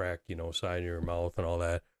lips and crack, side of your mouth and all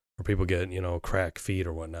that, where people get, cracked feet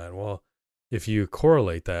or whatnot. Well, if you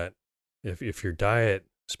correlate that, if your diet,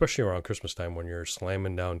 especially around Christmas time when you're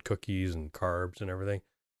slamming down cookies and carbs and everything,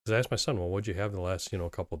 because I asked my son, well, what'd you have the last,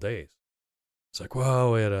 couple days? It's like,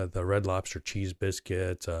 well, we had the Red Lobster cheese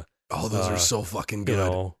biscuits. Oh, those are so fucking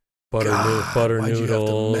good. Butter why'd you have to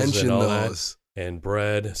noodles mention and all those? that, and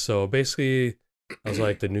bread. So basically, I was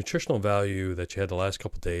like, the nutritional value that you had the last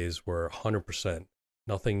couple of days were 100%,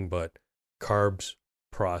 nothing but carbs,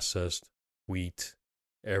 processed, wheat,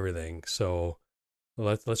 everything. So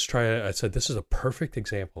let's try it. I said, this is a perfect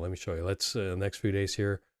example. Let me show you. Let's the next few days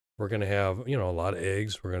here, we're going to have, a lot of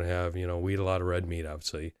eggs. We're going to have, we eat a lot of red meat,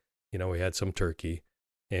 obviously. We had some turkey,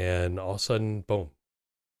 and all of a sudden, boom,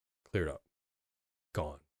 cleared up,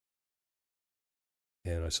 gone.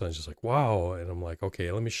 And my son's just like, wow. And I'm like,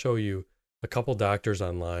 okay, let me show you a couple doctors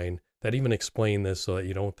online that even explain this so that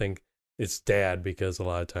you don't think it's dad, because a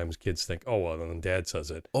lot of times kids think, oh, well, then dad says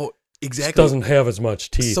it. Oh, It exactly. doesn't have as much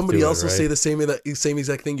teeth. Somebody to else it, will right? say the same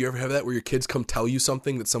exact thing. You ever have that where your kids come tell you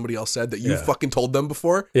something that somebody else said that you Yeah. fucking told them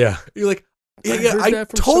before? Yeah. You're like, I yeah, heard I that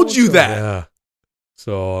from told you so-and-so. that. Yeah.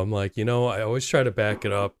 So I'm like, I always try to back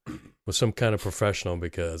it up with some kind of professional,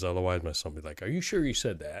 because otherwise my son will be like, are you sure you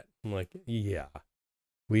said that? I'm like, yeah.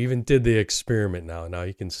 We even did the experiment now. Now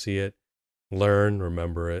you can see it, learn,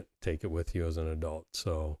 remember it, take it with you as an adult.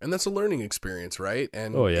 So, And that's a learning experience, right?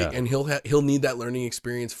 And Oh, yeah. and he'll need that learning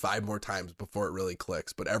experience 5 more times before it really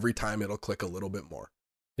clicks. But every time it'll click a little bit more.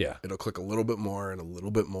 yeah. It'll click a little bit more and a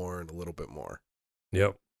little bit more and a little bit more.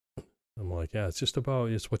 Yep. I'm like, yeah,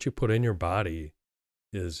 it's what you put in your body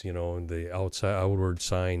is, the outward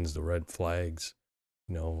signs, the red flags,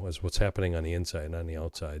 is what's happening on the inside, not on the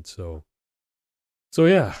outside. So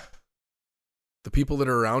yeah. The people that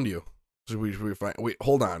are around you. So we find, wait,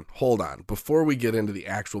 hold on. Before we get into the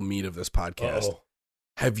actual meat of this podcast, Uh-oh.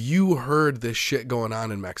 have you heard this shit going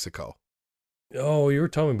on in Mexico? Oh, you were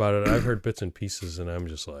telling me about it. I've heard bits and pieces, and I'm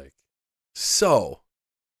just like, So,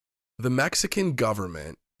 the Mexican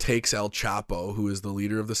government takes El Chapo, who is the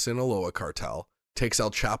leader of the Sinaloa cartel, takes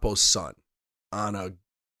El Chapo's son on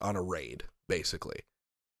a raid, basically.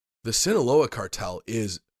 The Sinaloa cartel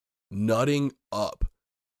is nutting up.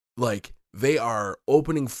 Like, they are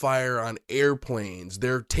opening fire on airplanes.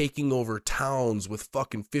 They're taking over towns with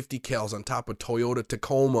fucking 50 cals on top of Toyota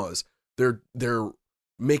Tacomas. They're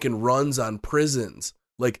making runs on prisons.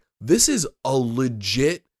 Like, this is a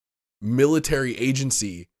legit military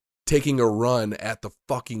agency taking a run at the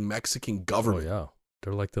fucking Mexican government. oh yeah,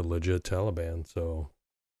 they're like the legit Taliban. So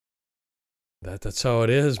that's how it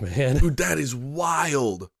is, man. Dude, that is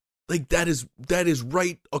wild. Like, that is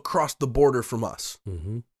right across the border from us.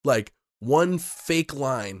 Mm-hmm. Like, one fake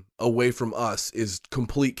line away from us is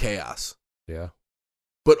complete chaos, Yeah,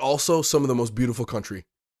 but also some of the most beautiful country,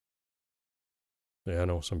 I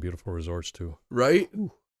know some beautiful resorts too. right?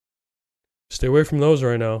 Stay away from those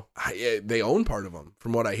right now. They own part of them.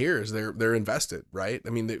 From what I hear, is they're invested, right?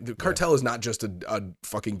 I mean, the cartel is not just a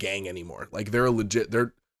fucking gang anymore. Like, they're a legit.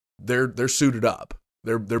 They're suited up.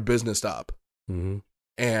 They're businessed up, Mm-hmm.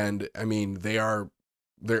 and I mean, they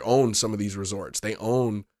own some of these resorts. They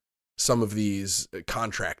own some of these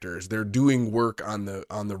contractors. They're doing work on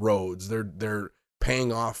the roads. They're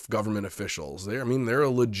paying off government officials. They're a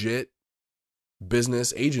legit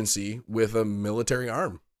business agency with a military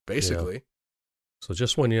arm, basically. So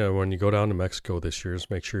just when you go down to Mexico this year, just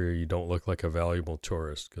make sure you don't look like a valuable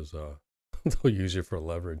tourist, because they'll use you for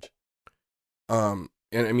leverage. And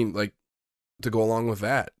I mean, like, to go along with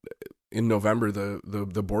that, in November,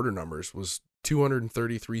 the border numbers was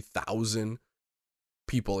 233,000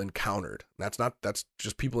 people encountered. That's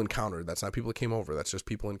just people encountered. That's not people that came over. That's just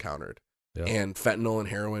people encountered. Yeah. And fentanyl and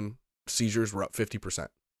heroin seizures were up 50%.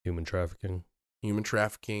 Human trafficking. Human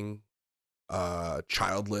trafficking,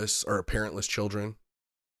 childless or parentless children,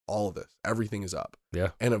 all of this, everything is up. Yeah.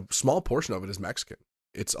 And a small portion of it is Mexican.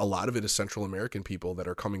 A lot of it is Central American people that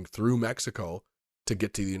are coming through Mexico to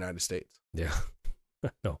get to the United States. Yeah.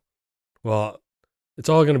 No. Well, it's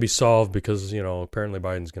all going to be solved because, apparently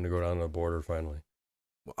Biden's going to go down to the border finally.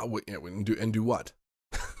 And do what?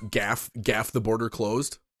 Gaff the border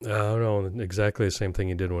closed? I don't know. Exactly the same thing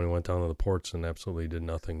he did when he went down to the ports and absolutely did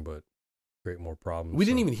nothing but create more problems. We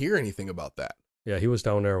didn't even hear anything about that. Yeah, he was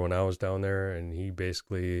down there when I was down there, and he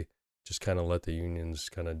basically just kind of let the unions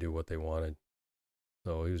kind of do what they wanted.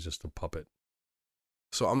 So he was just a puppet.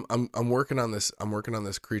 So I'm working on this. I'm working on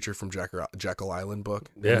this Creature from Jekyll Island book.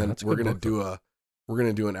 Yeah, and that's a we're good gonna book, we're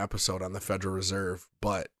gonna do an episode on the Federal Reserve.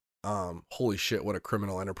 But holy shit, what a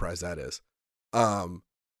criminal enterprise that is.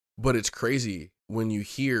 But it's crazy when you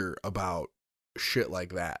hear about shit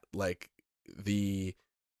like that, like the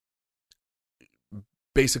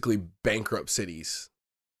basically bankrupt cities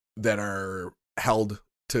that are held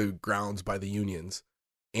to grounds by the unions,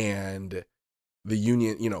 and the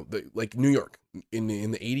union, you know, like New York in the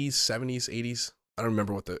 80s, 70s, 80s. I don't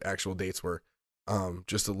remember what the actual dates were.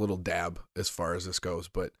 Just a little dab as far as this goes,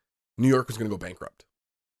 but New York was going to go bankrupt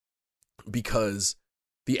because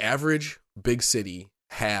the average big city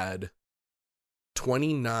had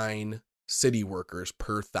 29 city workers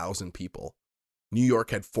per 1,000 people. New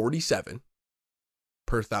York had 47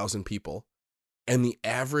 per 1,000 people. And the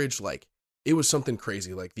average, like, it was something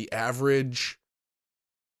crazy. Like the average,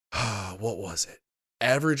 what was it?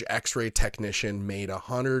 Average x-ray technician made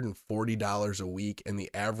 $140 a week, and the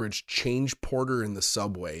average change porter in the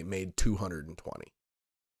subway made $220.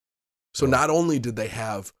 So not only did they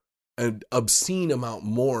have an obscene amount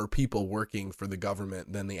more people working for the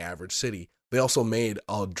government than the average city, they also made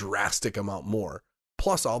a drastic amount more.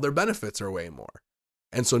 Plus all their benefits are way more.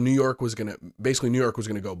 And so New York was going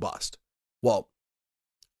to go bust. Well,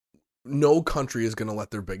 no country is going to let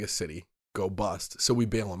their biggest city go bust. So we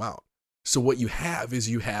bail them out. So what you have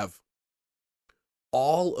is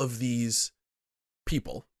all of these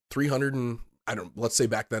people, let's say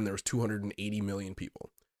back then there was 280 million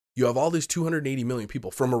people. You have all these 280 million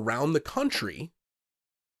people from around the country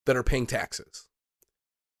that are paying taxes.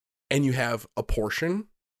 And you have a portion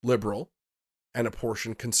liberal and a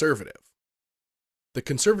portion conservative. The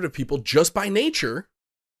conservative people, just by nature,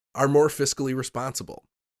 are more fiscally responsible.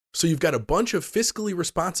 So you've got a bunch of fiscally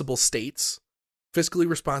responsible states, fiscally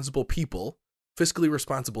responsible people, fiscally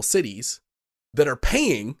responsible cities that are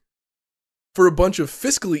paying for a bunch of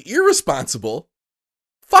fiscally irresponsible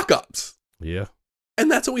fuck-ups. Yeah. And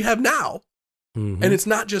that's what we have now. Mm-hmm. And it's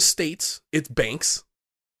not just states, it's banks,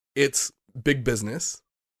 it's big business,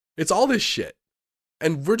 it's all this shit.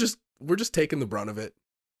 And we're just taking the brunt of it.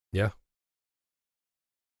 Yeah.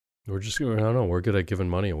 I don't know, we're good at giving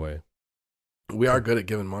money away. We are good at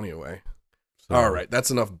giving money away. So, All right,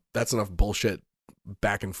 that's enough bullshit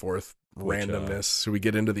back and forth randomness. Should we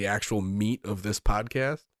get into the actual meat of this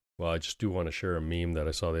podcast? Well, I just do want to share a meme that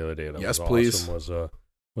I saw the other day. That Yes, was please. Awesome,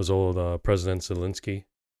 was old President Zelensky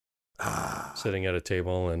sitting at a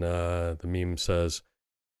table, and the meme says,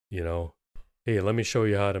 you know, hey, let me show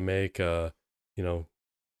you how to make, $7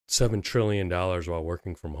 trillion while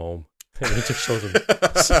working from home. And he just shows him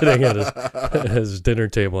sitting at his dinner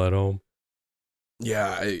table at home.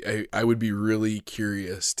 Yeah, I would be really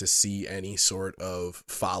curious to see any sort of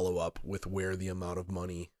follow-up with where the amount of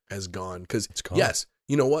money has gone. Because, yes,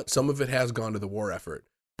 you know what? Some of it has gone to the war effort.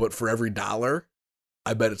 But for every dollar,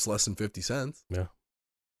 I bet it's less than 50 cents. Yeah.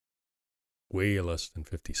 Way less than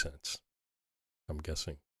 50 cents, I'm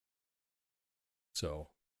guessing. So.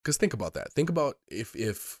 Because think about that. Think about if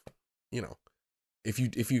you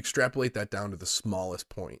extrapolate that down to the smallest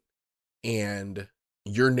point, and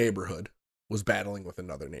your neighborhood was battling with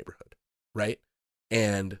another neighborhood, right?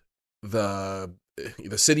 And the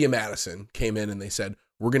city of Madison came in and they said,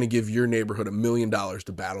 we're going to give your neighborhood $1 million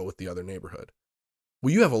to battle with the other neighborhood.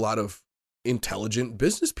 Well, you have a lot of intelligent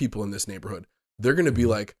business people in this neighborhood. They're going to be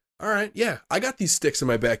like, all right, yeah, I got these sticks in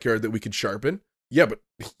my backyard that we could sharpen. Yeah, but,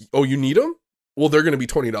 oh, you need them? Well, they're going to be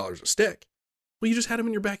 $20 a stick. Well, you just had them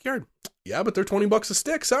in your backyard. Yeah, but they're $20 a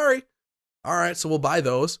stick. Sorry. All right, so we'll buy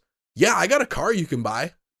those. Yeah, I got a car you can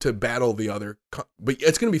buy to battle the other, but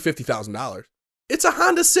it's going to be $50,000. It's a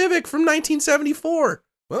Honda Civic from 1974.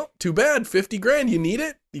 Well, too bad. 50 grand. You need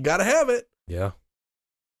it. You got to have it. Yeah.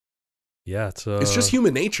 Yeah, it's just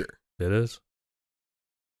human nature. It is.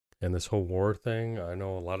 And this whole war thing, I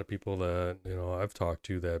know a lot of people that, I've talked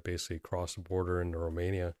to that basically cross the border into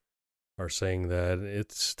Romania are saying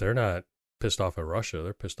that they're not pissed off at Russia.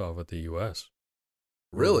 They're pissed off at the U.S.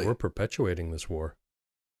 Really? We're perpetuating this war.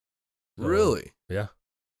 So, really? Yeah.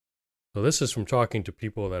 So this is from talking to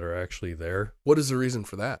people that are actually there. What is the reason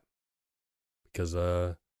for that? Because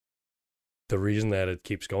the reason that it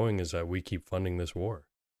keeps going is that we keep funding this war.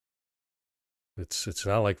 It's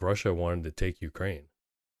not like Russia wanted to take Ukraine.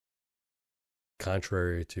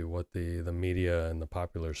 Contrary to what the media and the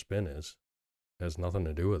popular spin is. It has nothing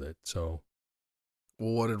to do with it. So,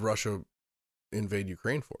 well, what did Russia invade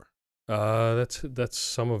Ukraine for? That's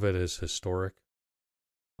some of it is historic.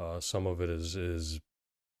 Some of it is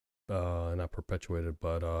not perpetuated,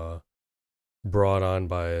 but brought on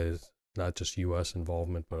by not just U.S.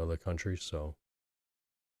 involvement, but other countries. So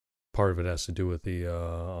part of it has to do with the.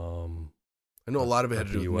 I know a lot of it had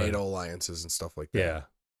to do with NATO alliances and stuff like that. Yeah.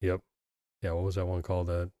 Yep. Yeah. What was that one called?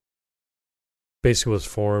 That basically was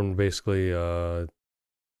formed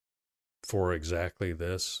for exactly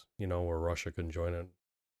this. Where Russia couldn't join it.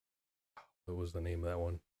 What was the name of that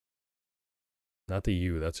one? Not the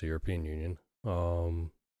EU. That's the European Union. The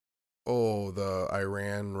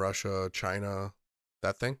Iran, Russia, China,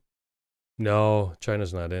 that thing? No,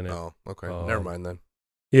 China's not in it. Oh, okay. Never mind then.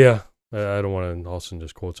 Yeah, I don't want to also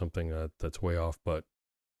just quote something that's way off, but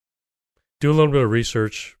do a little bit of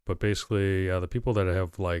research. But basically, the people that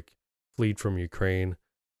have fled from Ukraine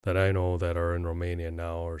that I know that are in Romania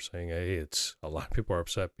now are saying, hey, it's a lot of people are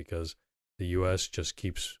upset because the U.S. just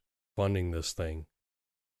keeps funding this thing,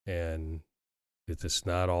 and it's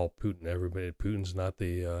not all Putin. Putin's not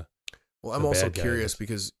the. Well, I'm also curious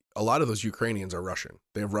because a lot of those Ukrainians are Russian.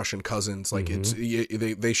 They have Russian cousins.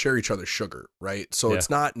 They share each other's sugar, right? So it's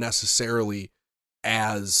not necessarily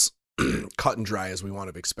as cut and dry as we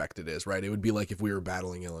want to expect it is, right? It would be like if we were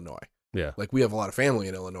battling Illinois. Yeah. Like we have a lot of family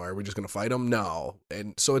in Illinois. Are we just going to fight them? No.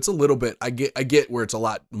 And so it's a little bit. I get where it's a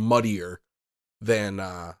lot muddier than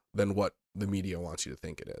what the media wants you to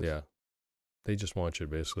think it is. Yeah. They just want you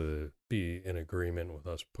basically to be in agreement with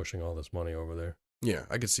us pushing all this money over there. Yeah,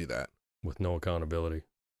 I could see that. With no accountability.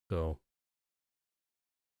 So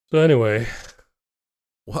anyway.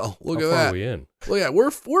 Well, look how at far that. Are we in? Well, yeah,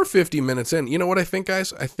 we're 50 minutes in. You know what I think,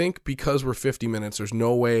 guys? I think because we're 50 minutes, there's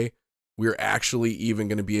no way we're actually even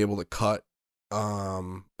going to be able to cut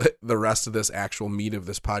the rest of this actual meat of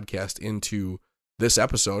this podcast into this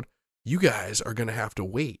episode. You guys are going to have to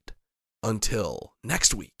wait until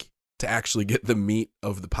next week to actually get the meat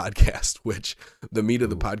of the podcast, which the meat of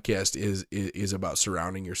the podcast is about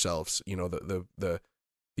surrounding yourselves.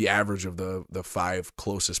 The average of the 5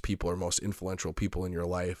 closest people or most influential people in your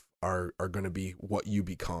life are going to be what you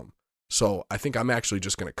become. So I think I'm actually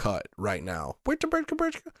just going to cut right now.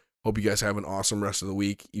 Hope you guys have an awesome rest of the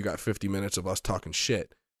week. You got 50 minutes of us talking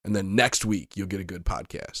shit. And then next week, you'll get a good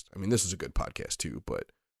podcast. I mean, this is a good podcast too,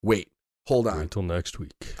 but wait, hold on. Wait until next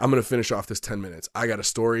week. I'm going to finish off this 10 minutes. I got a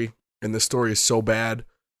story, and this story is so bad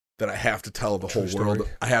that I have to tell the whole world.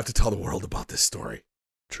 I have to tell the world about this story.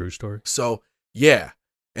 True story? So, yeah.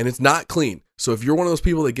 And it's not clean. So if you're one of those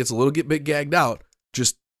people that gets a little bit gagged out,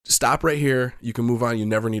 just stop right here. You can move on. You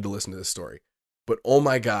never need to listen to this story. But oh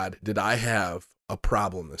my God, did I have a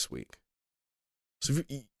problem this week? So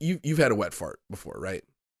you've had a wet fart before, right?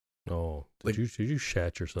 Oh, did you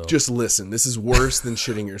shat yourself? Just listen. This is worse than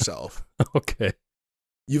shitting yourself. Okay.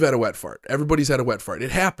 You've had a wet fart. Everybody's had a wet fart.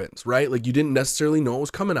 It happens, right? Like you didn't necessarily know it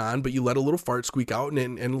was coming on, but you let a little fart squeak out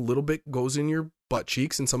and a little bit goes in your butt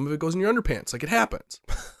cheeks and some of it goes in your underpants. Like it happens.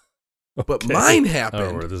 Okay. But mine happened. I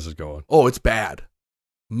don't know where this is going. Oh, it's bad.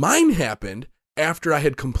 Mine happened after I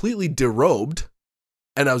had completely derobed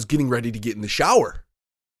and I was getting ready to get in the shower.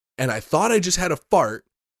 And I thought I just had a fart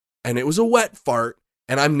and it was a wet fart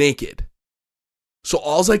and I'm naked. So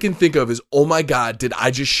all I can think of is, oh my God, did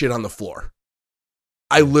I just shit on the floor?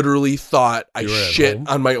 I literally thought I shit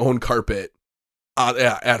on my own carpet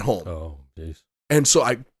at home. Oh, jeez. And so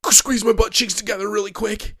I squeezed my butt cheeks together really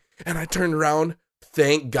quick, and I turned around.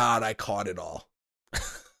 Thank God I caught it all.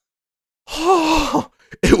 Oh,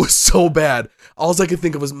 it was so bad. All I could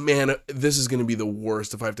think of was, man, this is going to be the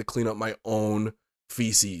worst if I have to clean up my own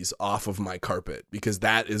feces off of my carpet, because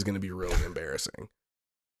that is going to be really embarrassing.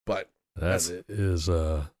 But that is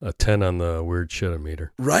a 10 on the weird shit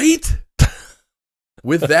meter. Right?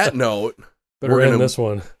 With that note, we're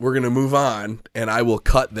gonna move on, and I will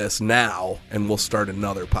cut this now, and we'll start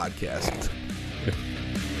another podcast.